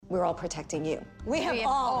we're all protecting you. We have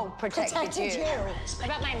all protected you.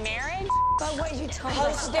 About my marriage? But what you told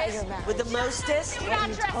us about your marriage. With the mostest. What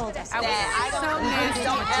you told us. Don't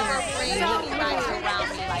ever bring anybody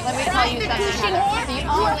around me like Let me tell you something. The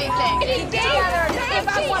only thing.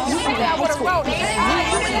 If I want to say I would have wrote it.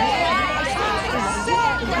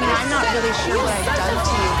 I'm not really sure what I've done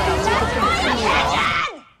to you, but I'll take it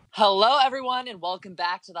from you. Hello, everyone, and welcome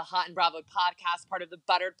back to the Hot and Bravo podcast, part of the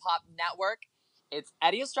Buttered Pop Network. It's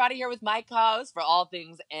Eddie Estrada here with my co-host for all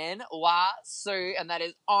things NYC, and that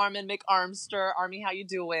is Armin McArmster. Army, how you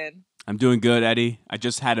doing? I'm doing good, Eddie. I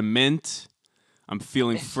just had a mint. I'm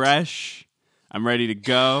feeling fresh. I'm ready to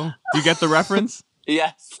go. Do you get the reference?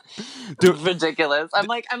 Yes. Ridiculous. I'm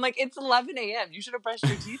like, it's 11 a.m. You should have brushed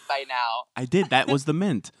your teeth by now. I did. That was the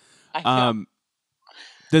mint. I know.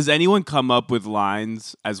 Does anyone come up with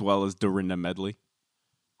lines as well as Dorinda Medley?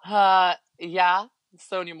 Yeah.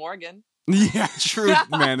 Sonia Morgan. Yeah, true.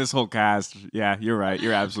 Man, this whole cast. Yeah, you're right.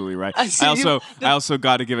 You're absolutely right. I also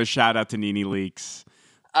got to give a shout out to Nene Leakes.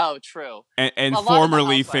 Oh, true. And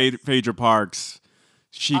formerly Phaedra Parks.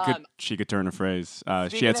 She could turn a phrase.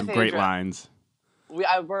 She had some great lines.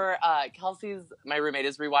 Kelsey's, my roommate,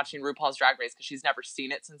 is rewatching RuPaul's Drag Race because she's never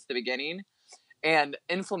seen it since the beginning. And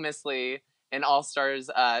infamously in All Stars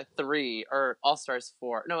 3, or All Stars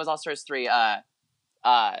 4, no, it was All Stars 3,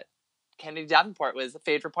 Kennedy Davenport was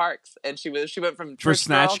Phaedra Parks, and she went from church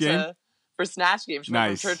girl to Snatch Game. She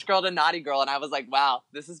went from church girl to naughty girl, and I was like, wow,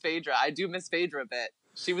 this is Phaedra. I do miss Phaedra a bit.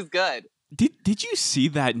 She was good. Did you see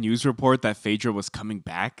that news report that Phaedra was coming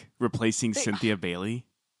back, replacing Cynthia Bailey?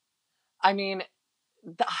 I mean,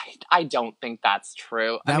 I don't think that's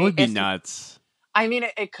true. That would be nuts. I mean,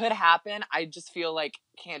 it could happen. I just feel like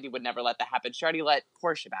Candy would never let that happen. She already let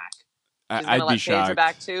Portia back. She's gonna let Phaedra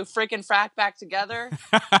back too. Freaking frack back together.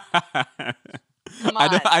 Come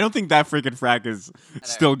on. I don't think that freaking frack is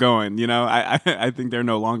still going. You know, I think they're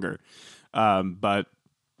no longer. But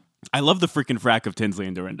I love the freaking frack of Tinsley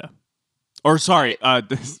and Dorinda. Or sorry, I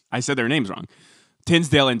said their names wrong.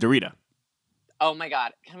 Tinsdale and Dorita. Oh my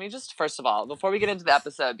God. Can we just, first of all, before we get into the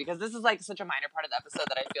episode, because this is like such a minor part of the episode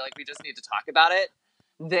that I feel like we just need to talk about it.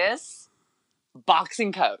 This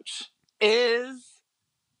boxing coach is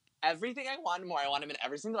everything I want and more. I want him in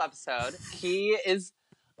every single episode. He is,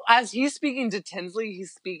 as he's speaking to Tinsley,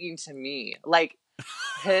 he's speaking to me. Like,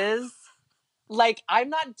 I'm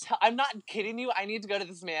not kidding you. I need to go to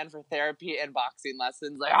this man for therapy and boxing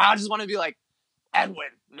lessons. Like, I just want to be like, Edwin,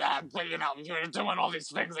 you're doing all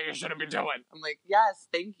these things that you shouldn't be doing. I'm like, yes,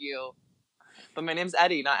 thank you. But my name's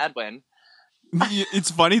Eddie, not Edwin.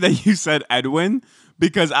 It's funny that you said Edwin,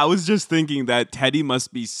 because I was just thinking that Teddy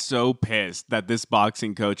must be so pissed that this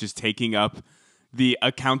boxing coach is taking up the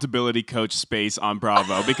accountability coach space on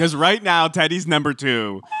Bravo. Because right now, Teddy's number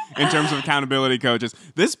 2 in terms of accountability coaches.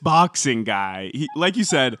 This boxing guy, like you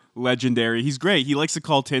said, legendary. He's great. He likes to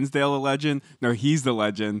call Tinsdale a legend. No, he's the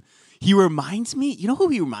legend. He reminds me, you know who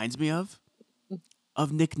he reminds me of?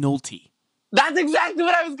 Of Nick Nolte. That's exactly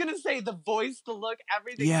what I was going to say. The voice, the look,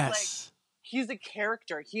 everything. Yes. He's a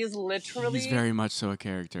character. He is literally... He's very much so a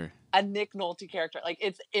character. A Nick Nolte character. Like,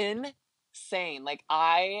 it's insane. Like,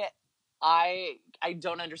 I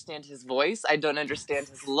don't understand his voice. I don't understand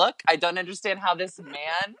his look. I don't understand how this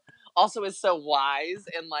man also is so wise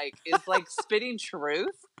and, like, is, like, spitting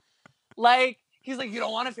truth. Like, he's like, you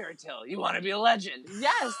don't want a fairy tale. You want to be a legend.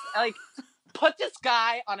 Yes. Like, put this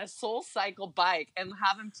guy on a Soul Cycle bike and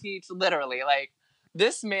have him teach literally, like,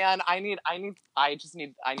 this man, I need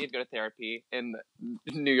to go to therapy in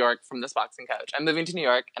New York from this boxing coach. I'm moving to New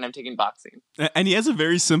York and I'm taking boxing. And he has a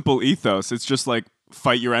very simple ethos. It's just like,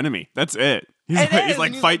 fight your enemy. That's it. He's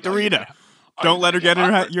like, fight Dorita. Don't let her get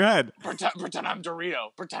in your head. Pretend I'm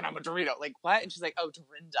Dorito. Pretend I'm a Dorito. Like, what? And she's like, oh,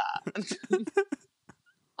 Dorinda.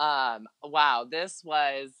 Wow, this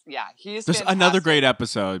was, he's This fantastic. Another great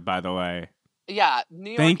episode, by the way. Yeah,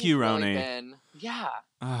 New York. Thank you, really Roni.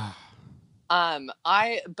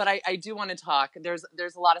 I do want to talk. There's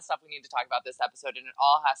a lot of stuff we need to talk about this episode, and it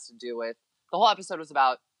all has to do with, the whole episode was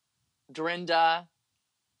about Dorinda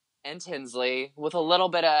and Tinsley with a little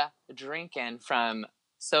bit of drinking from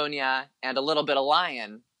Sonia and a little bit of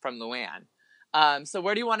lying from Luann. So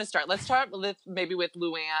where do you want to start? Let's start with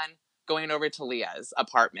Luann going over to Leah's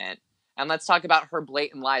apartment. And let's talk about her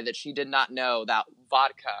blatant lie that she did not know that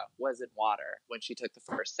vodka was in water when she took the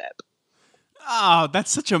first sip. Oh,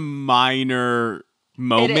 that's such a minor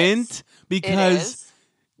moment. Because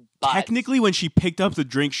technically when she picked up the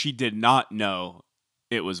drink, she did not know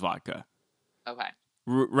it was vodka. Okay.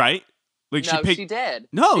 Right? Like she did.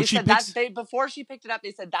 No, they she said picks... before she picked it up,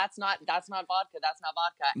 they said that's not vodka,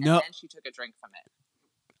 and then she took a drink from it.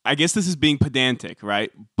 I guess this is being pedantic,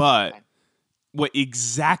 right? But Okay. what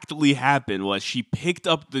exactly happened was she picked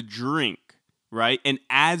up the drink, right? And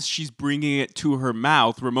as she's bringing it to her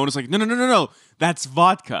mouth, Ramona's like, no, that's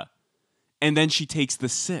vodka. And then she takes the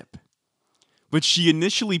sip. But she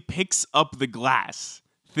initially picks up the glass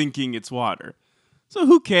thinking it's water. So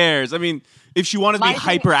who cares? I mean, if she wanted to be My thing-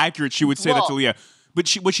 hyper accurate, she would say that to Well- Leah. But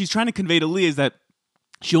what she's trying to convey to Leah is that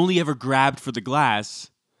she only ever grabbed for the glass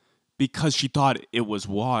because she thought it was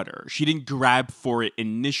water. She didn't grab for it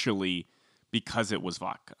initially because it was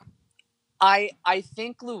vodka. I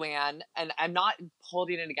think Luann, and I'm not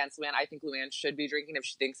holding it against Luann. I think Luann should be drinking if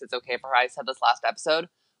she thinks it's okay for her. I said this last episode.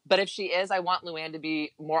 But if she is, I want Luann to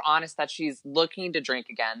be more honest that she's looking to drink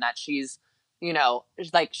again, that she's,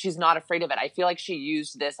 like she's not afraid of it. I feel like she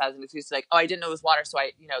used this as an excuse to like, oh, I didn't know it was water, so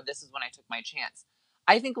this is when I took my chance.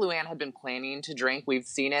 I think Luann had been planning to drink. We've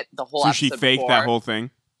seen it the whole So episode she faked before. that whole thing?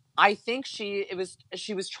 I think she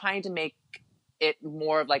was trying to make it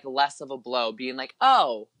more of like less of a blow, being like,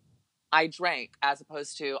 oh, I drank, as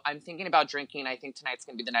opposed to I'm thinking about drinking. I think tonight's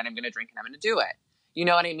going to be the night I'm going to drink and I'm going to do it. You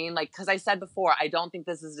know what I mean? Like, because I said before, I don't think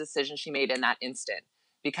this is a decision she made in that instant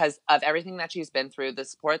because of everything that she's been through, the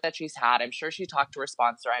support that she's had. I'm sure she talked to her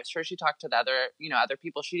sponsor. I'm sure she talked to the other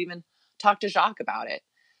people. She'd even talked to Jacques about it.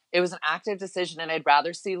 It was an active decision, and I'd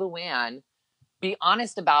rather see Luann be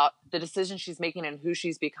honest about the decision she's making and who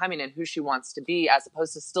she's becoming and who she wants to be, as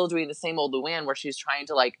opposed to still doing the same old Luann where she's trying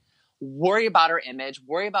to like worry about her image,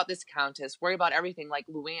 worry about this countess, worry about everything. Like,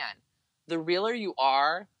 Luann, the realer you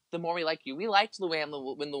are, the more we like you. We liked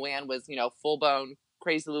Luann when Luann was, full-blown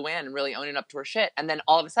crazy Luann and really owning up to her shit. And then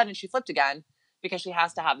all of a sudden she flipped again because she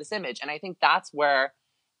has to have this image. And I think that's where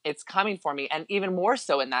it's coming for me. And even more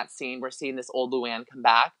so in that scene, we're seeing this old Luann come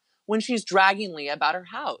back when she's dragging Leah about her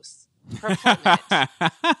house, her apartment.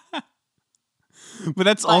 But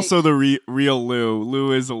that's Like- also the real Lou.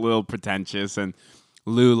 Lou is a little pretentious, and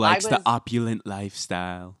Lou likes the was- opulent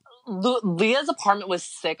lifestyle. Leah's apartment was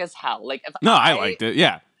sick as hell. Like, if No, I liked it.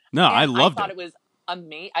 Yeah. No, I loved I thought it. it was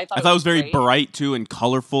amazing. I thought it was very great. bright too and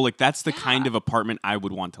colorful. Like that's the Yeah. kind of apartment I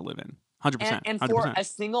would want to live in. 100%. And for 100%. a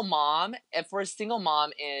single mom,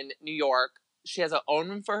 in New York, she has her own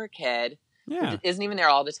room for her kid. Yeah. Isn't even there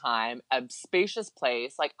all the time. A spacious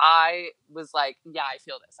place. Like, I was like, yeah, I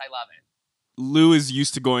feel this. I love it. Lou is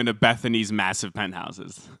used to going to Bethany's massive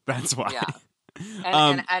penthouses. That's why. Yeah.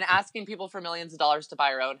 Um, And asking people for millions of dollars to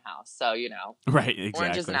buy her own house. So, Right, exactly.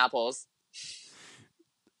 oranges and apples.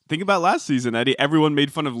 Think about last season, Eddie. Everyone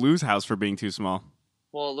made fun of Lou's house for being too small.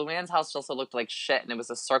 Well, Luann's house also looked like shit, and it was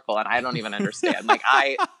a circle, and I don't even understand. Like,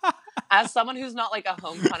 as someone who's not like a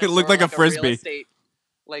home connoisseur, It looked like a real Frisbee. estate,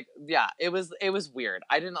 like, yeah, it was weird.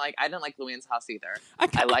 I didn't like Luann's house either. I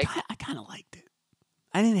I kind of liked it.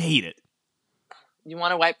 I didn't hate it. You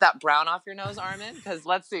want to wipe that brown off your nose, Armin? Because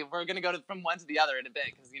let's see, we're gonna go from one to the other in a bit.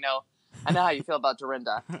 Because I know how you feel about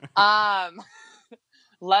Dorinda.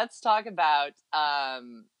 Let's talk about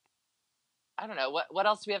I don't know what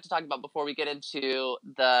else do we have to talk about before we get into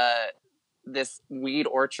this Weed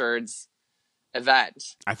Orchards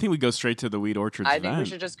event. I think we go straight to the Weed Orchards I event. think we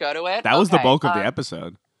should just go to it. That was the Okay, bulk of the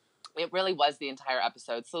episode. It really was the entire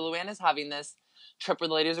episode. So Luann is having this trip where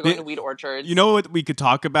the ladies are going to Weed Orchards. You know what we could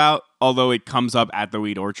talk about, although it comes up at the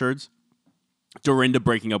Weed Orchards? Dorinda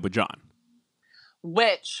breaking up with John.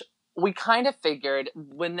 Which we kind of figured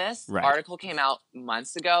when this Right. article came out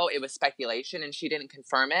months ago, it was speculation and she didn't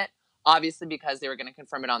confirm it. Obviously, because they were going to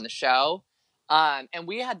confirm it on the show. And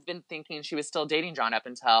we had been thinking she was still dating John up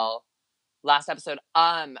until last episode.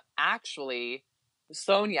 Actually,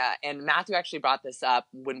 Sonia and Matthew actually brought this up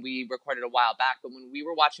when we recorded a while back. But when we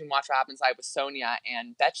were watching Watch What Happens Live with Sonia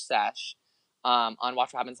and Betch Sesh on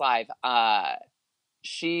Watch What Happens Live,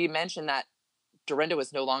 she mentioned that Dorinda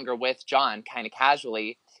was no longer with John, kind of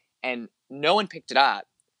casually, and no one picked it up.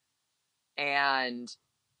 And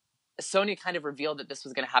Sonia kind of revealed that this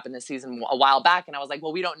was going to happen this season a while back, and I was like,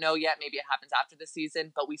 well, we don't know yet. Maybe it happens after this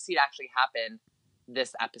season, but we see it actually happen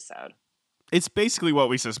this episode. It's basically what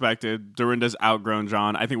we suspected. Dorinda's outgrown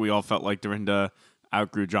John. I think we all felt like Dorinda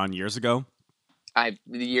outgrew John years ago.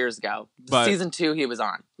 Years ago. But- Season 2 he was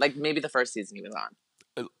on. Like, maybe the first season he was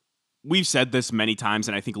on. We've said this many times,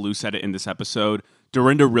 and I think Lou said it in this episode.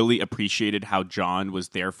 Dorinda really appreciated how John was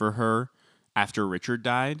there for her after Richard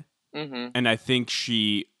died. Mm-hmm. And I think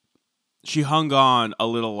she hung on a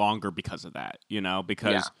little longer because of that,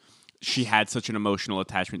 because Yeah. she had such an emotional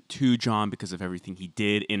attachment to John because of everything he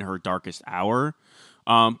did in her darkest hour.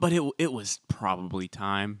 But it was probably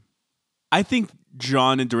time. I think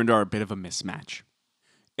John and Dorinda are a bit of a mismatch.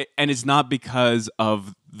 And it's not because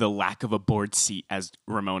of the lack of a board seat, as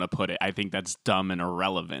Ramona put it. I think that's dumb and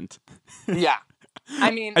irrelevant. Yeah.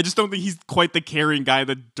 I mean, I just don't think he's quite the caring guy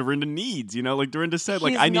that Dorinda needs. You know, like Dorinda said,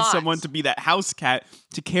 like He's I need not. someone to be that house cat,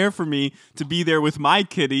 to care for me, to be there with my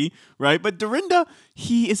kitty, right? But Dorinda,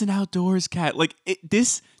 he is an outdoors cat. Like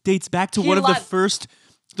this dates back to He one of loves-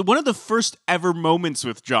 the first ever moments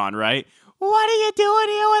with John, right? What are you doing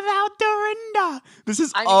here without Dorinda? This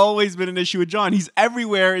has I mean- always been an issue with John. He's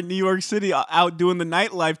everywhere in New York City, out doing the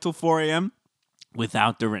nightlife till 4 a.m.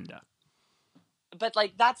 without Dorinda. but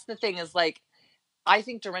like that's the thing is like I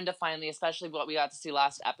think Dorinda finally, especially what we got to see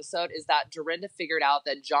last episode, is that Dorinda figured out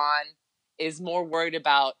that John is more worried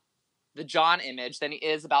about the John image than he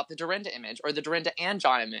is about the Dorinda image or the Dorinda and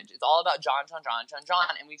John image. It's all about John.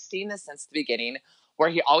 And we've seen this since the beginning where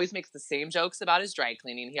he always makes the same jokes about his dry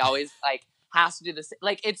cleaning. He always like has to do this.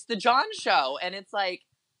 Like it's the John show. And it's like,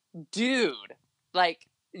 dude, like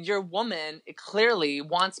your woman clearly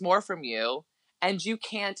wants more from you and you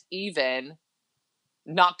can't even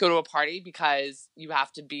not go to a party because you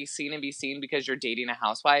have to be seen because you're dating a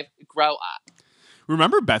housewife. Grow up.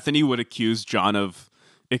 Remember Bethany would accuse John of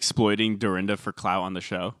exploiting Dorinda for clout on the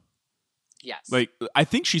show? Yes. Like, I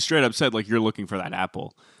think she straight up said, like, you're looking for that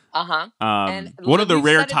apple. Uh-huh. And One of the we've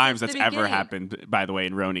rare said it times since that's the ever beginning. happened, by the way,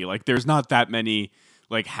 in Roni. Like, there's not that many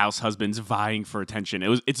like house husbands vying for attention.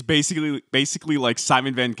 It's basically like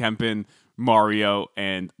Simon Van Kempen, Mario,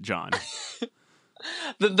 and John.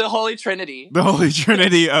 The Holy Trinity. The holy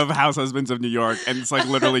trinity of house husbands of New York, and it's like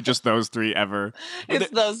literally just those three ever. But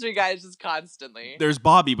It's those three guys just constantly. there's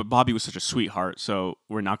Bobby, but Bobby was such a sweetheart, so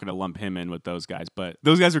we're not going to lump him in with those guys. But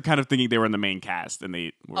those guys are kind of thinking they were in the main cast, and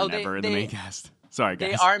they were never in the main cast. Sorry,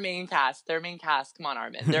 guys. They are main cast. They're main cast. Come on,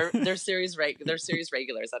 Armin. They're series regulars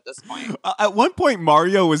at this point. At one point,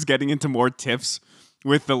 Mario was getting into more tiffs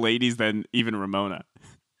with the ladies than even Ramona.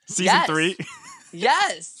 Season Yes. 3,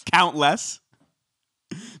 Yes. count less.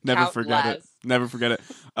 Never Count forget it. less. Never forget it.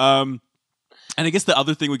 And I guess the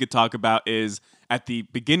other thing we could talk about is at the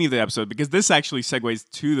beginning of the episode, because this actually segues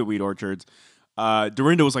to the Wheat Orchards.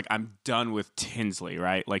 Dorinda was like, "I'm done with Tinsley,"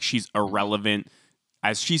 right? Like she's irrelevant.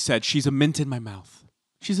 As she said, she's a mint in my mouth.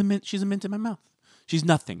 She's a mint in my mouth. She's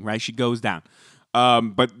nothing, right? She goes down.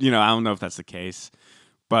 But you know, I don't know if that's the case.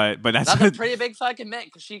 But that's That's a pretty big fucking mint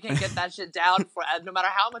because she can't get that shit down for no matter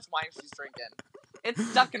how much wine she's drinking. It's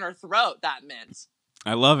stuck in her throat, that mint.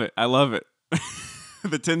 I love it.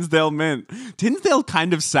 The Tinsdale Mint. Tinsdale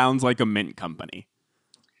kind of sounds like a mint company.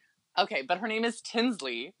 Okay, but her name is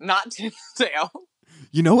Tinsley, not Tinsdale.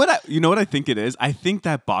 You know what I think it is? I think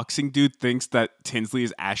that boxing dude thinks that Tinsley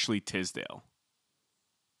is Ashley Tisdale.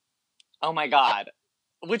 Oh my god.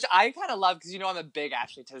 Which I kind of love because you know I'm a big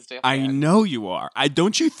Ashley Tisdale fan. I know you are.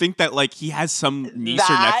 Don't you think that like he has some niece or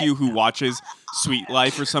That- nephew who watches Sweet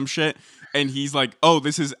Life or some shit, and he's like, "Oh,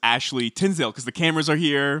 this is Ashley Tinsdale because the cameras are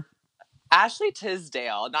here." Ashley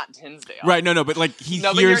Tisdale, not Tinsdale. Right? No, but like he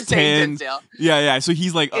No, but you're hears saying Tins. Tinsdale. Yeah. So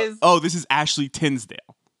he's like, Is- "Oh, this is Ashley Tinsdale,"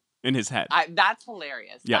 in his head. That's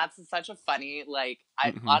hilarious. Yeah. That's such a funny, like,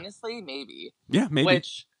 I Mhm. honestly, maybe. Yeah, maybe.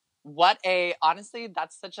 Which, honestly,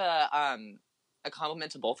 that's such a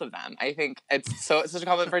compliment to both of them. I think it's such a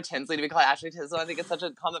compliment for Tinsley to be called Ashley Tisdale. I think it's such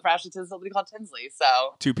a compliment for Ashley Tisdale to be called Tinsley.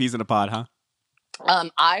 So, 2 peas in a pod, huh?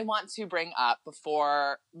 I want to bring up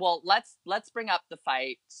let's bring up the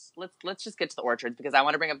fight. Let's just get to the orchards because I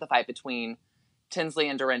want to bring up the fight between Tinsley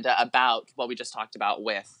and Dorinda about what we just talked about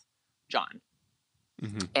with John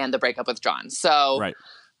Mhm. and the breakup with John. So, Right.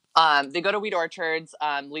 they go to Wheat Orchards.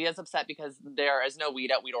 Leah's upset because there is no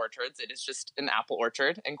wheat at Wheat Orchards. It is just an apple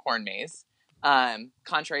orchard and corn maze,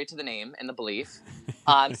 contrary to the name and the belief.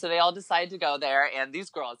 So they all decide to go there. And these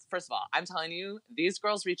girls, first of all, I'm telling you, these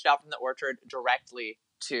girls reached out from the orchard directly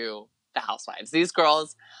to the housewives. These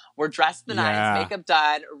girls were dressed the Yeah. nines, makeup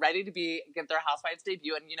done, ready to give their housewives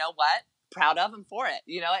debut. And you know what? Proud of them for it.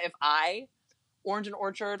 You know, if I owned an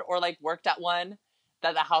orchard or like worked at one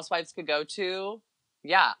that the housewives could go to,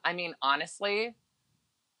 yeah, I mean, honestly,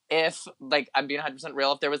 if like I'm being 100%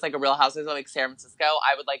 real, if there was like a Real Housewives of like San Francisco,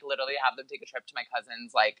 I would like literally have them take a trip to my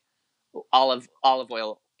cousin's like olive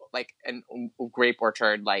oil like and grape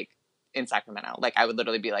orchard like in Sacramento. Like I would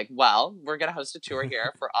literally be like, well, we're gonna host a tour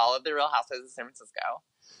here for all of the Real Housewives of San Francisco.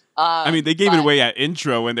 I mean, they gave it but- away at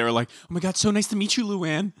intro when they were like, "Oh my god, so nice to meet you,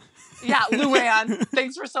 Luann." Yeah, Luann,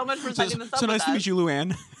 thanks for so much for So, setting this up. so with nice to us. meet you,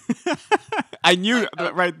 Luann. I knew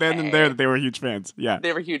Like, right then and okay. there that they were huge fans. Yeah,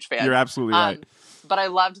 They were huge fans. you're absolutely right. But I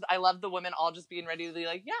loved the women all just being ready to be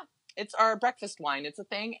like, yeah, it's our breakfast wine. It's a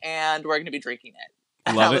thing, and we're going to be drinking it.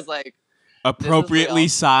 And Love I it. was like, Appropriately real.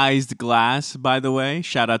 sized glass, by the way.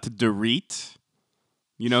 Shout out to Dorit.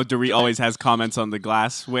 You know, Dorit always has comments on the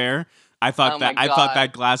glassware. I thought Oh my that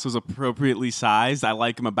God. glass was appropriately sized. I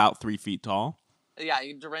like them about 3 feet tall. Yeah,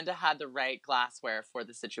 Dorinda had the right glassware for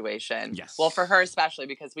the situation. Yes. Well, for her especially,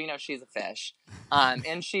 because we know she's a fish.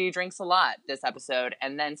 And she drinks a lot this episode.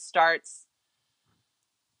 And then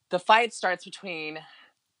the fight starts between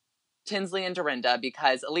Tinsley and Dorinda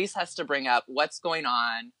because Elise has to bring up what's going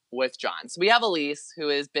on with John. So we have Elise, who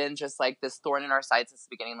has been just like this thorn in our side since the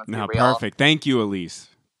beginning. Let's be real. Perfect. Thank you, Elise.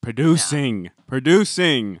 Producing.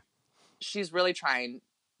 She's really trying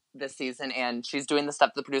this season, and she's doing the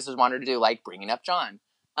stuff the producers want her to do, like bringing up John.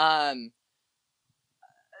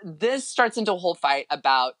 This starts into a whole fight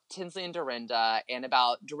about Tinsley and Dorinda, and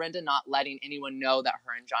about Dorinda not letting anyone know that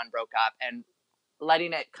her and John broke up, and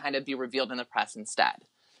letting it kind of be revealed in the press instead.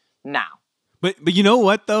 Now. But you know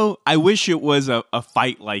what, though? I wish it was a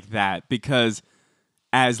fight like that, because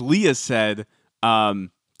as Leah said,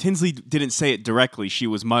 Tinsley didn't say it directly. She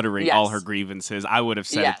was muttering all her grievances. I would have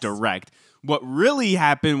said it direct. What really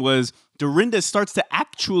happened was Dorinda starts to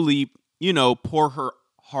actually, pour her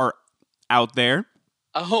heart out there.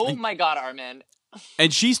 Oh my God, Armin.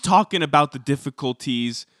 And she's talking about the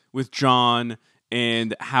difficulties with John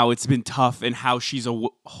and how it's been tough and how she's a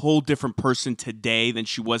whole different person today than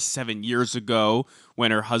she was 7 years ago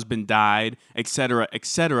when her husband died, et cetera, et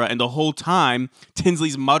cetera. And the whole time,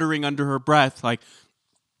 Tinsley's muttering under her breath, like,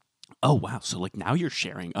 oh, wow, so, like, now you're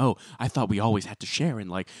sharing. Oh, I thought we always had to share, and,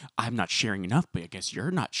 like, I'm not sharing enough, but I guess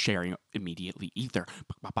you're not sharing immediately either.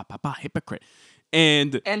 Hypocrite.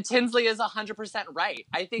 And Tinsley is 100% right.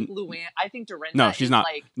 I think Dorinda No, she's not.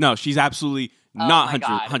 like... No, she's absolutely not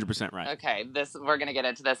 100% right. Okay, we're going to get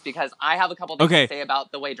into this because I have a couple things to say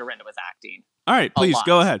about the way Dorinda was acting. All right, please,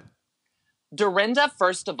 go ahead. Dorinda,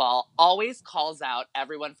 first of all, always calls out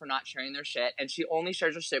everyone for not sharing their shit, and she only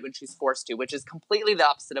shares her shit when she's forced to, which is completely the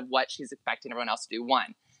opposite of what she's expecting everyone else to do.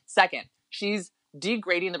 One. Second, she's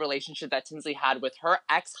degrading the relationship that Tinsley had with her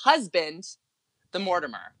ex-husband, the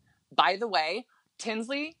Mortimer. By the way,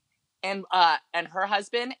 Tinsley and her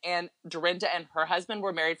husband and Dorinda and her husband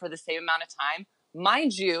were married for the same amount of time.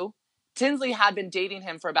 Mind you, Tinsley had been dating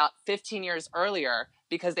him for about 15 years earlier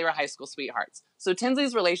because they were high school sweethearts. So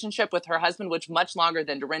Tinsley's relationship with her husband was much longer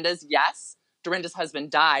than Dorinda's. Yes, Dorinda's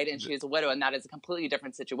husband died and she is a widow, and that is a completely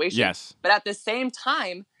different situation. Yes. But at the same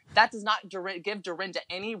time, that does not give Dorinda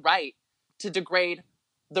any right to degrade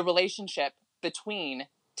the relationship between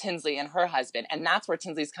Tinsley and her husband. And that's where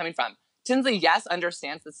Tinsley's coming from. Tinsley, yes,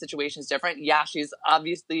 understands the situation is different. Yeah, she's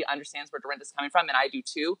obviously understands where Dorinda's coming from, and I do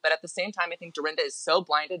too. But at the same time, I think Dorinda is so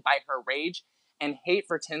blinded by her rage and hate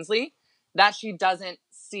for Tinsley that she doesn't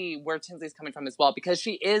see where Tinsley's coming from as well, because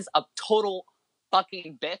she is a total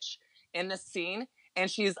fucking bitch in this scene, and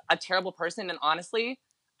she's a terrible person. And honestly,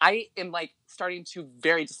 I am like starting to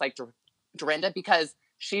very dislike Dorinda because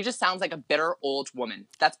she just sounds like a bitter old woman.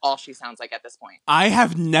 That's all she sounds like at this point. I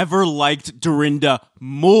have never liked Dorinda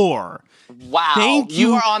more. Wow. Thank you.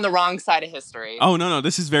 You are on the wrong side of history. Oh, no.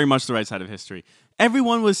 This is very much the right side of history.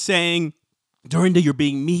 Everyone was saying, Dorinda, you're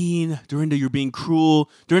being mean. Dorinda, you're being cruel.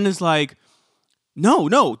 Dorinda's like,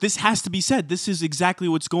 no, this has to be said. This is exactly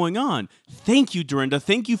what's going on. Thank you, Dorinda.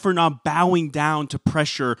 Thank you for not bowing down to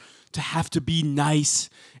pressure to have to be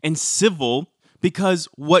nice and civil. Because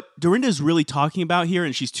what Dorinda is really talking about here,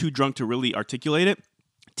 and she's too drunk to really articulate it,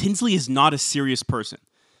 Tinsley is not a serious person.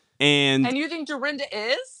 And you think Dorinda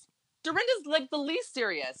is? Dorinda's like the least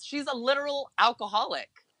serious. She's a literal alcoholic.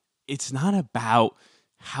 It's not about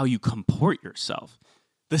how you comport yourself.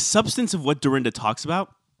 The substance of what Dorinda talks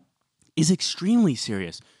about is extremely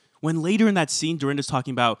serious. When later in that scene, Dorinda's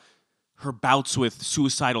talking about her bouts with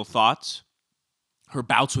suicidal thoughts, her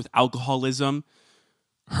bouts with alcoholism,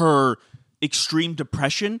 her extreme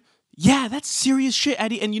depression. Yeah, that's serious shit,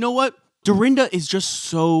 Eddie. And you know what? Dorinda is just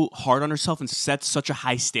so hard on herself and sets such a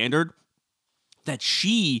high standard that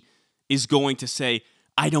she is going to say,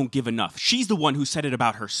 I don't give enough. She's the one who said it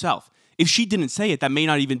about herself. If she didn't say it, that may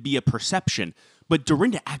not even be a perception. But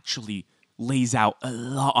Dorinda actually lays out a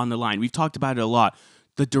lot on the line. We've talked about it a lot.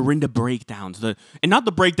 The Dorinda breakdowns, and not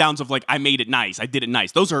the breakdowns of like, I made it nice, I did it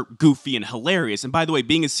nice. Those are goofy and hilarious. And by the way,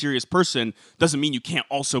 being a serious person doesn't mean you can't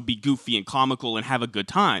also be goofy and comical and have a good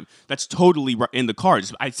time. That's totally in the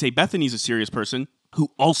cards. I'd say Bethany's a serious person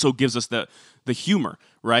who also gives us the humor,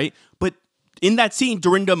 right? But in that scene,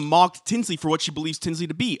 Dorinda mocked Tinsley for what she believes Tinsley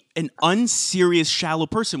to be, an unserious, shallow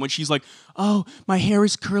person, when she's like, oh, my hair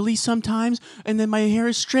is curly sometimes, and then my hair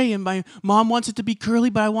is straight, and my mom wants it to be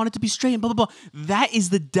curly, but I want it to be straight, and blah, blah, blah. That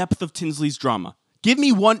is the depth of Tinsley's drama. Give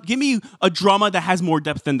me a drama that has more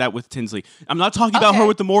depth than that with Tinsley. I'm not talking about her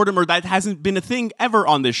with the Mortimer. That hasn't been a thing ever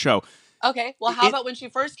on this show. Okay, well, how about when she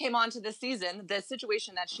first came onto this season, the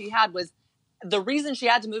situation that she had was, the reason she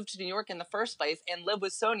had to move to New York in the first place and live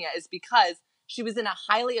with Sonia is because she was in a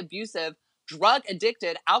highly abusive drug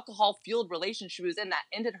addicted, alcohol fueled relationship she was in that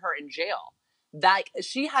ended her in jail. That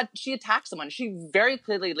she attacked someone. She very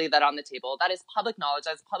clearly laid that on the table. That is public knowledge.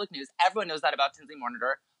 That's public news. Everyone knows that about Tinsley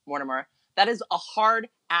Mortimer. That is a hard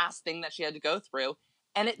ass thing that she had to go through.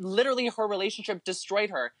 And it literally, her relationship destroyed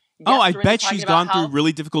her. Oh, Yes, I Dorinda's bet talking she's about gone through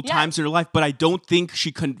really difficult Yeah. times in her life, but I don't think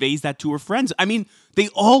she conveys that to her friends. I mean, they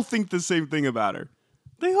all think the same thing about her.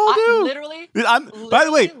 They all do. Literally. By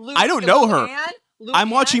the way, I don't know her. I'm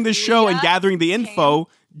Luann, watching this show and Leah, gathering the info.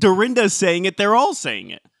 Dorinda's saying it. They're all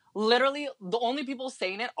saying it. Literally, the only people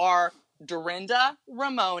saying it are Dorinda,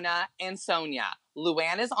 Ramona, and Sonia.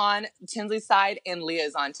 Luann is on Tinsley's side, and Leah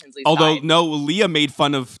is on Tinsley's Although, side. no, Leah made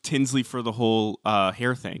fun of Tinsley for the whole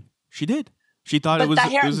hair thing. She did. She thought it was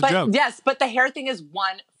a joke. Yes, but the hair thing is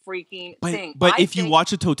one freaking thing. But I if you think-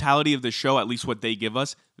 watch the totality of the show, at least what they give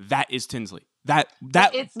us, that is Tinsley. That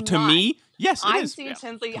it's to not. me, yes, it I'm is. seeing Yeah.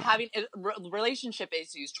 Tinsley having relationship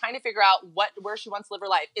issues, trying to figure out where she wants to live her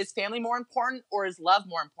life. Is family more important or is love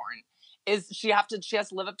more important? Is she has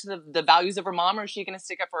to live up to the values of her mom, or is she going to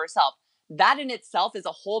stick up for herself? That in itself is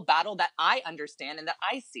a whole battle that I understand and that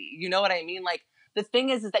I see. You know what I mean? Like, the thing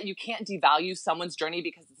is that you can't devalue someone's journey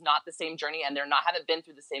because it's not the same journey and haven't been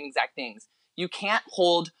through the same exact things. You can't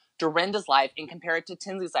hold Dorinda's life and compare it to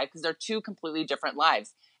Tinsley's life because they're two completely different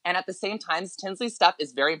lives. And at the same time, Tinsley's stuff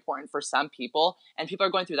is very important for some people, and people are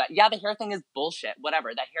going through that. Yeah, the hair thing is bullshit, whatever.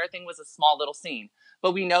 That hair thing was a small little scene.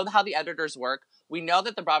 But we know how the editors work. We know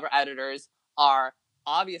that the Bravo editors are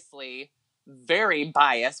obviously very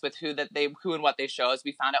biased with who and what they show, as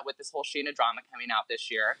we found out with this whole Sheena drama coming out this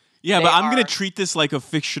year. Yeah, They but I'm going are- to treat this like a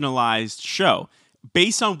fictionalized show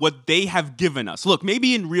based on what they have given us. Look,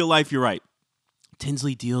 maybe in real life, you're right.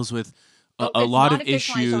 Tinsley deals with a It's lot not of a fictionalized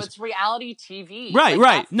show, issues. it's reality TV. Right, Like,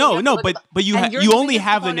 right. that's the No, thing you no, have to look but you and you're you the only biggest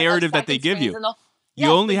have the proponent of narrative that they second give screens you. and the- You Yes,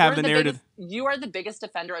 only but have you're the narrative. you are the biggest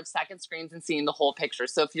defender of second screens and seeing the whole picture.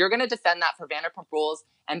 So if you're going to defend that for Vanderpump Rules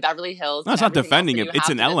and Beverly Hills, No, it's and not everything else, defending then it. you It's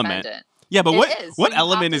have an to defend element. it. Yeah, but It what is. So what you have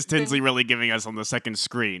element to is Tinsley defend- really giving us on the second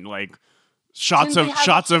screen? Like shots Tinsley has-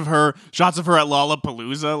 shots of her at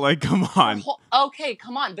Lollapalooza. Like, come on. Okay,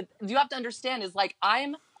 come on. But you have to understand is like,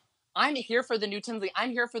 I'm here for the new Tinsley.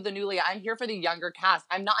 I'm here for the new Leah. I'm here for the younger cast.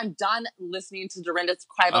 I'm done listening to Dorinda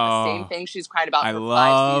cry about the same thing she's cried about I for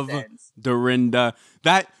love 5 seasons. Dorinda.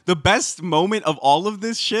 That the best moment of all of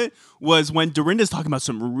this shit was when Dorinda's talking about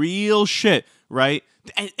some real shit, right?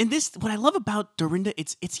 And this, what I love about Dorinda,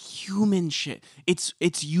 it's human shit.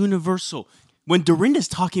 It's universal. When Dorinda's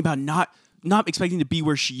talking about not expecting to be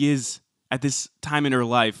where she is at this time in her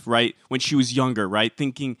life, right? When she was younger, right?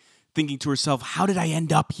 Thinking to herself, how did I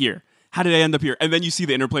end up here? How did I end up here? And then you see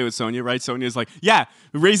the interplay with Sonia, right? Sonia's like, yeah,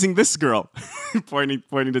 raising this girl, pointing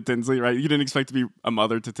to Tinsley, right? You didn't expect to be a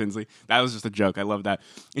mother to Tinsley. That was just a joke. I love that.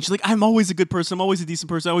 And she's like, I'm always a good person. I'm always a decent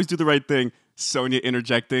person. I always do the right thing. Sonia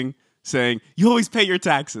interjecting, saying, you always pay your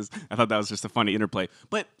taxes. I thought that was just a funny interplay.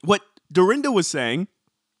 But what Dorinda was saying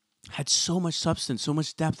had so much substance, so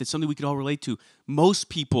much depth. It's something we could all relate to. Most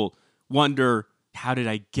people wonder, how did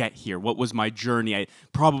I get here? What was my journey?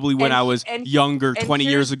 Probably when I was younger, 20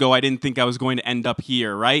 years ago, I didn't think I was going to end up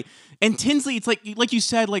here, right? And Tinsley, it's like you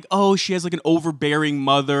said, like, oh, she has like an overbearing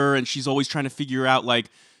mother and she's always trying to figure out like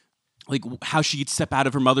how she could step out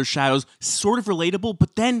of her mother's shadows. Sort of relatable,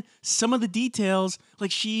 but then some of the details,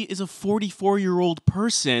 like she is a 44-year-old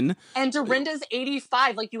person. And Dorinda's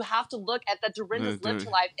 85. Like, you have to look at that. Dorinda's lived her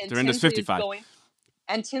life. And Dorinda's Tinsley's 55.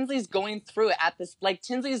 And Tinsley's going through it at this, like,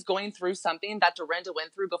 Tinsley's going through something that Dorinda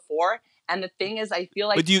went through before. And the thing is, I feel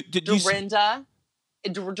like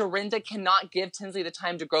Dorinda cannot give Tinsley the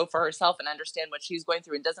time to grow for herself and understand what she's going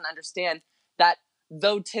through, and doesn't understand that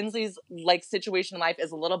though Tinsley's like situation in life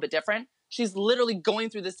is a little bit different, she's literally going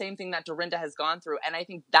through the same thing that Dorinda has gone through. And I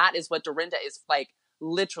think that is what Dorinda is like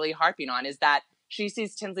literally harping on, is that she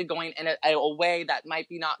sees Tinsley going in a way that might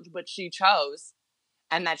be not what she chose,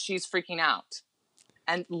 and that she's freaking out.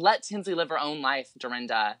 And let Tinsley live her own life,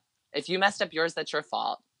 Dorinda. If you messed up yours, that's your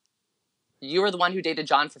fault. You were the one who dated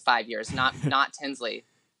John for 5 years, not Tinsley.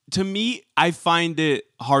 To me, I find it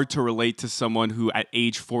hard to relate to someone who at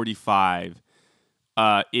age 45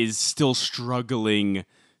 is still struggling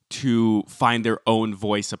to find their own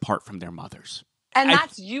voice apart from their mothers. And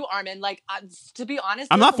that's you, Armin. Like, to be honest,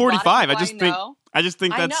 I'm not 45. I just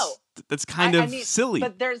think I know. that's kind of silly.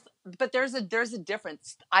 But there's a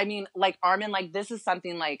difference. I mean, like, Armin, like, this is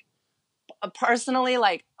something like, personally,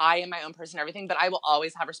 like, I am my own person and everything, but I will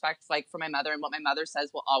always have respect, like, for my mother, and what my mother says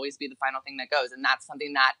will always be the final thing that goes. And that's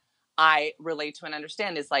something that I relate to and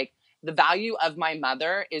understand, is like, the value of my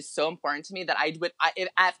mother is so important to me that if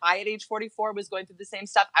I at age 44 was going through the same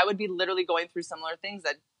stuff, I would be literally going through similar things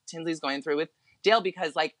that Tinsley's going through with Dale,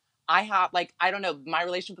 because like, I have, like, I don't know, my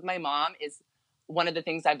relationship with my mom is one of the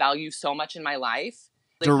things I value so much in my life.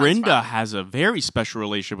 Dorinda has a very special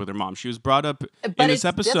relationship with her mom. She was brought up in But this it's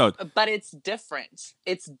episode. but it's different.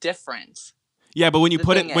 It's different. Yeah, but when you The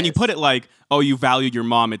put it thing is- put it like, oh, you value your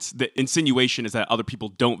mom, it's the insinuation is that other people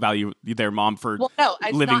don't value their mom for Well, no,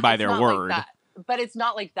 it's living not, by it's their not word. Like that. But it's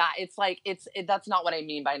not like that. It's like that's not what I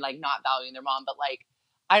mean by like not valuing their mom. But like,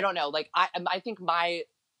 I don't know. Like I think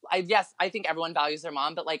I think everyone values their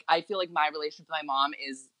mom, but like I feel like my relationship with my mom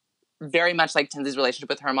is very much like Tinsley's relationship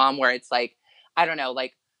with her mom, where it's like, I don't know,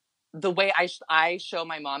 like the way I show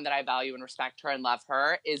my mom that I value and respect her and love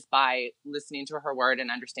her is by listening to her word and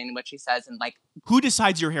understanding what she says. And like, Who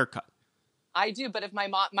decides your haircut? I do, but if my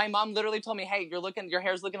mom literally told me, hey, your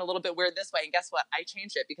hair's looking a little bit weird this way, and guess what? I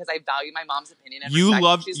changed it because I value my mom's opinion and respect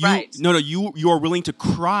that she's right. No, you are willing to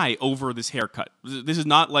cry over this haircut. This is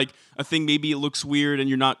not like a thing, maybe it looks weird and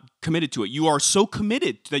you're not committed to it. You are so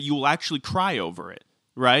committed that you will actually cry over it,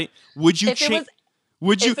 right? Would you If it change? was-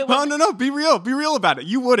 Would you? if it was- No. Be real about it.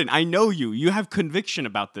 You wouldn't. I know you. You have conviction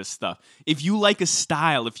about this stuff. If you like a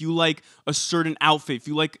style, if you like a certain outfit,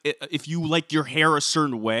 if you like your hair a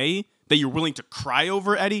certain way that you're willing to cry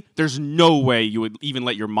over, Eddie, there's no way you would even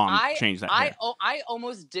let your mom change that hair. I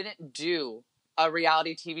almost didn't do a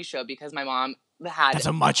reality TV show because my mom had. That's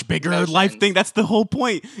a much bigger notions. life thing. That's the whole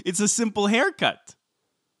point. It's a simple haircut.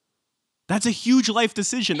 That's a huge life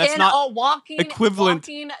decision. That's not equivalent.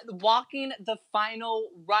 Walking the final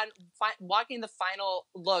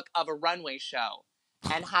look of a runway show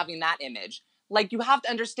and having that image. Like, you have to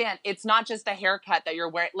understand, it's not just a haircut that you're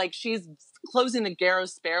wearing. Like, she's closing the Garrow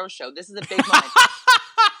Sparrow show. This is a big moment.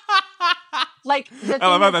 Like, I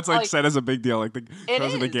love how that's like said as a big deal. Like the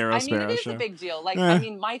it Garrow is. Sparrow I mean, it is show. a big deal. Like, Yeah. I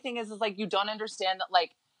mean, my thing is like you don't understand that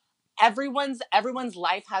like everyone's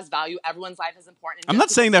life has value. Everyone's life is important. I'm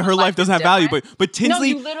not saying that her life doesn't have value, but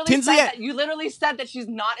Tinsley, no, you Tinsley, literally said that she's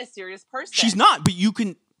not a serious person. she's not. But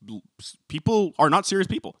people are not serious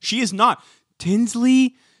people. She is not.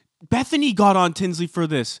 Tinsley, Bethany got on Tinsley for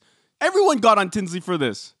this. Everyone got on Tinsley for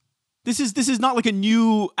this. This is not like a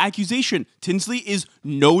new accusation. Tinsley is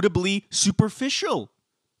notably superficial.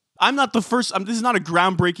 I'm not the first. This is not a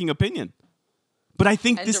groundbreaking opinion. But I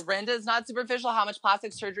think And Dorinda is not superficial. How much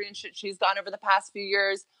plastic surgery and shit she's gone over the past few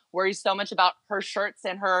years, worries so much about her shirts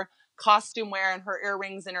and her costume wear and her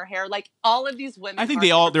earrings and her hair. Like, all of these women, I think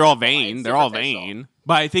are they're all superficial vain. and They're all superficial. vain.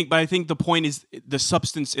 But I think the point is the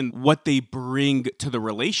substance in what they bring to the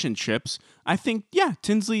relationships. I think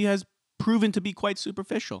Tinsley has proven to be quite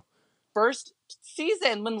superficial. First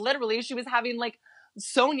season, when literally she was having like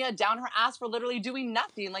Sonia down her ass for literally doing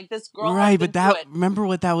nothing. Like, this girl, Right, has but been through it. remember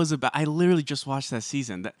what that was about? I literally just watched that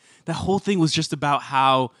season. That whole thing was just about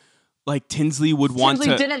how like Tinsley would want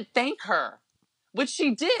Tinsley to. didn't thank her, which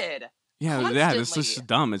she did. Yeah, it's constantly. just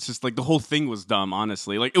dumb. It's just like the whole thing was dumb,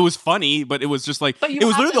 honestly. Like, it was funny, but it was just like, But you it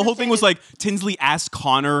was have literally to the whole thing was like understand Tinsley asked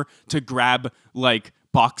Connor to grab like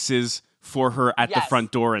boxes for her at the Yes.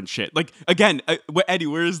 front door and shit. Like, again, Eddie,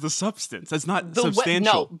 where is the substance? That's not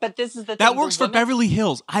substantial. No, but this is the thing. That the works for women- Beverly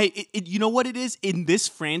Hills. You know what it is? In this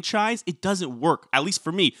franchise, it doesn't work, at least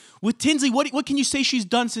for me. With Tinsley, what can you say she's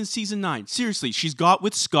done since season 9? Seriously, she's got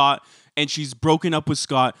with Scott, and she's broken up with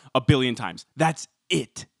Scott a billion times. That's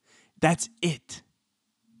it. That's it.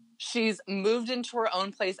 She's moved into her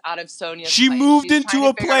own place out of Sonia's She place. moved She's into trying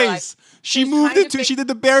a to figure out, like, place. She she's moved trying to into. fig- She did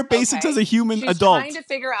the bare basics Okay. as a human she's adult.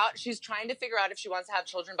 She's trying to figure out if she wants to have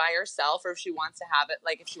children by herself or if she wants to have it,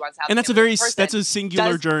 like if she wants to have. And a that's a family very with person. that's a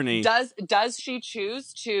singular journey. Does she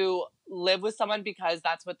choose to live with someone because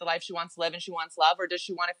that's what the life she wants to live and she wants love, or does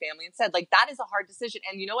she want a family instead? Like, that is a hard decision.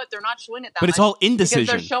 And you know what? They're not showing it that But it's much all indecision.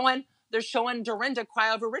 because they're showing Dorinda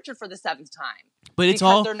cry over Richard for the 7th time. But it's because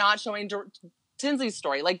all. they're not showing Tinsley's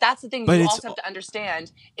story. Like, that's the thing But you it's- also have to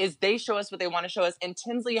understand is they show us what they want to show us, and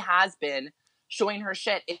Tinsley has been showing her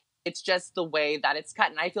shit. It's just the way that it's cut,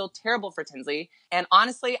 and I feel terrible for Tinsley. And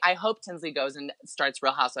honestly, I hope Tinsley goes and starts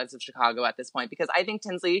Real Housewives of Chicago at this point, because I think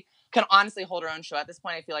Tinsley can honestly hold her own show at this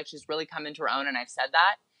point. I feel like she's really come into her own, and I've said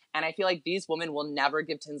that. And I feel like these women will never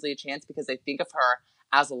give Tinsley a chance because they think of her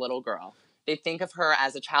as a little girl. They think of her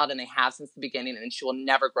as a child, and they have since the beginning, and she will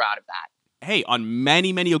never grow out of that. Hey, on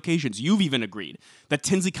many, many occasions, you've even agreed that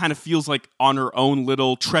Tinsley kind of feels like on her own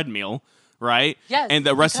little treadmill, right? Yes, And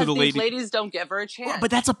the rest of the because these ladies. ladies don't give her a chance. But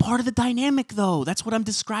that's a part of the dynamic, though. That's what I'm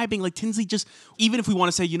describing. Like, Tinsley just, even if we want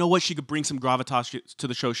to say, you know what, she could bring some gravitas to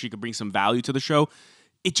the show, she could bring some value to the show,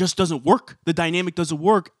 it just doesn't work. The dynamic doesn't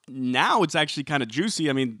work. Now it's actually kind of juicy.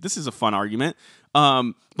 I mean, this is a fun argument.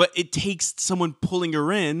 But it takes someone pulling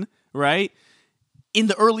her in, right? in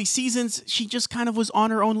the early seasons, she just kind of was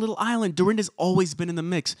on her own little island. Dorinda's always been in the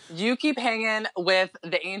mix. You keep hanging with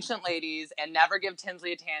the ancient ladies and never give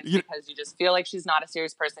Tinsley a chance because you just feel like she's not a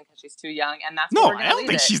serious person because she's too young, and that's No, where we're I gonna don't leave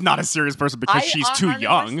think it. she's not a serious person because she's too Armin,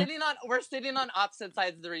 young. We're sitting on opposite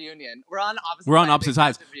sides of the reunion. We're on opposite. We're on sides opposite of the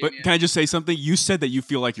sides. But reunion. can I just say something? You said that you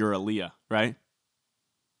feel like you're Aaliyah, right?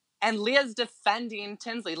 And Leah's defending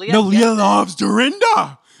Tinsley. Leah Loves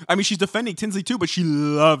Dorinda. I mean, she's defending Tinsley too, but she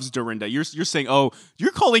loves Dorinda. You're saying, oh,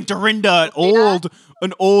 you're calling Dorinda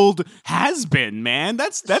an old has-been, man.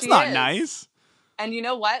 That's She not is. nice. And you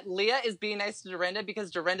know what? Leah is being nice to Dorinda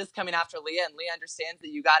because Dorinda's coming after Leah, and Leah understands that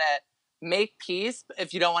you gotta make peace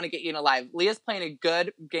if you don't want to get eaten alive. Leah's playing a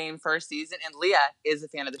good game first season, and Leah is a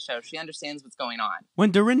fan of the show. She understands what's going on.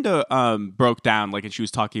 When Dorinda broke down, like, and she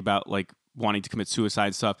was talking about like wanting to commit suicide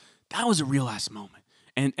and stuff, that was a real ass moment.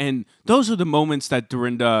 And those are the moments that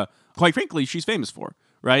Dorinda, quite frankly, she's famous for,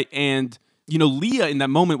 right? And you know, Leah in that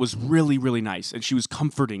moment was really, really nice, and she was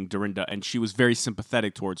comforting Dorinda, and she was very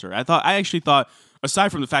sympathetic towards her. I actually thought,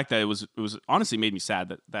 aside from the fact that it was honestly made me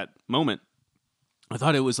sad that moment, I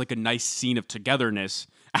thought it was like a nice scene of togetherness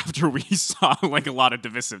after we saw like a lot of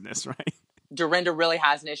divisiveness, right? Dorinda really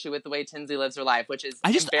has an issue with the way Tinsley lives her life, which is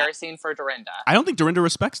embarrassing for Dorinda. I don't think Dorinda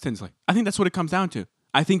respects Tinsley. I think that's what it comes down to.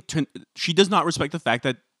 I think she does not respect the fact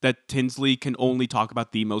that Tinsley can only talk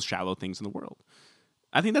about the most shallow things in the world.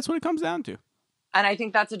 I think that's what it comes down to. And I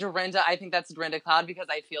think that's a Dorinda. I think that's a Dorinda cloud because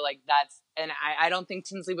I feel like I don't think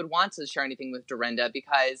Tinsley would want to share anything with Dorinda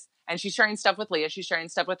and she's sharing stuff with Leah, she's sharing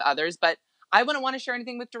stuff with others, but I wouldn't want to share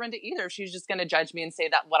anything with Dorinda either. She's just going to judge me and say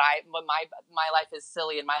that my life is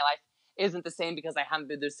silly and my life isn't the same because I haven't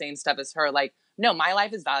been through the same stuff as her. Like, no, my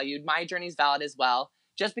life is valued. My journey is valid as well.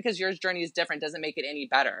 Just because your journey is different doesn't make it any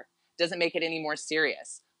better. Doesn't make it any more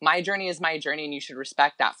serious. My journey is my journey, and you should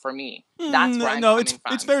respect that for me. That's where I'm coming from.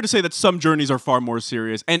 It's fair to say that some journeys are far more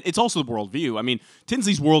serious, and it's also the worldview. I mean,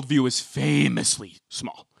 Tinsley's worldview is famously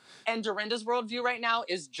small. And Dorinda's worldview right now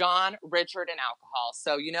is John, Richard, and alcohol.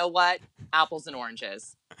 So you know what? Apples and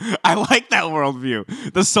oranges. I like that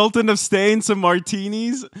worldview. The Sultan of Spain, some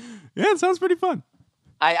martinis. Yeah, it sounds pretty fun.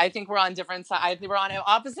 I think we're on different sides. I think we're on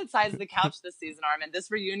opposite sides of the couch this season, Armin.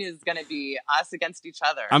 This reunion is going to be us against each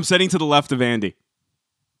other. I'm sitting to the left of Andy.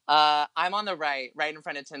 I'm on the right in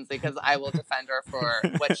front of Tinsley, because I will defend her for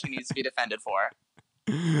what she needs to be defended for.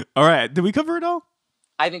 All right. Did we cover it all?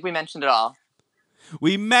 I think we mentioned it all.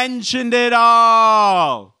 We mentioned it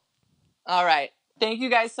all. All right. Thank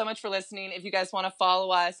you guys so much for listening. If you guys want to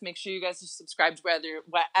follow us, make sure you guys are subscribed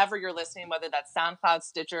wherever you're listening, whether that's SoundCloud,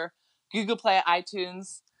 Stitcher, Google Play,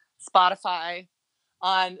 iTunes, Spotify.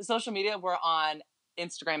 On social media, we're on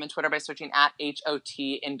Instagram and Twitter by searching at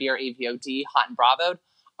HOTNBRAVOD, Hot and Bravo.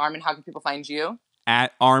 Armin, how can people find you?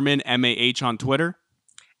 At Armin, MAH on Twitter.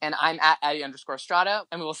 And I'm at Addy_Strato.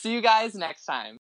 And we will see you guys next time.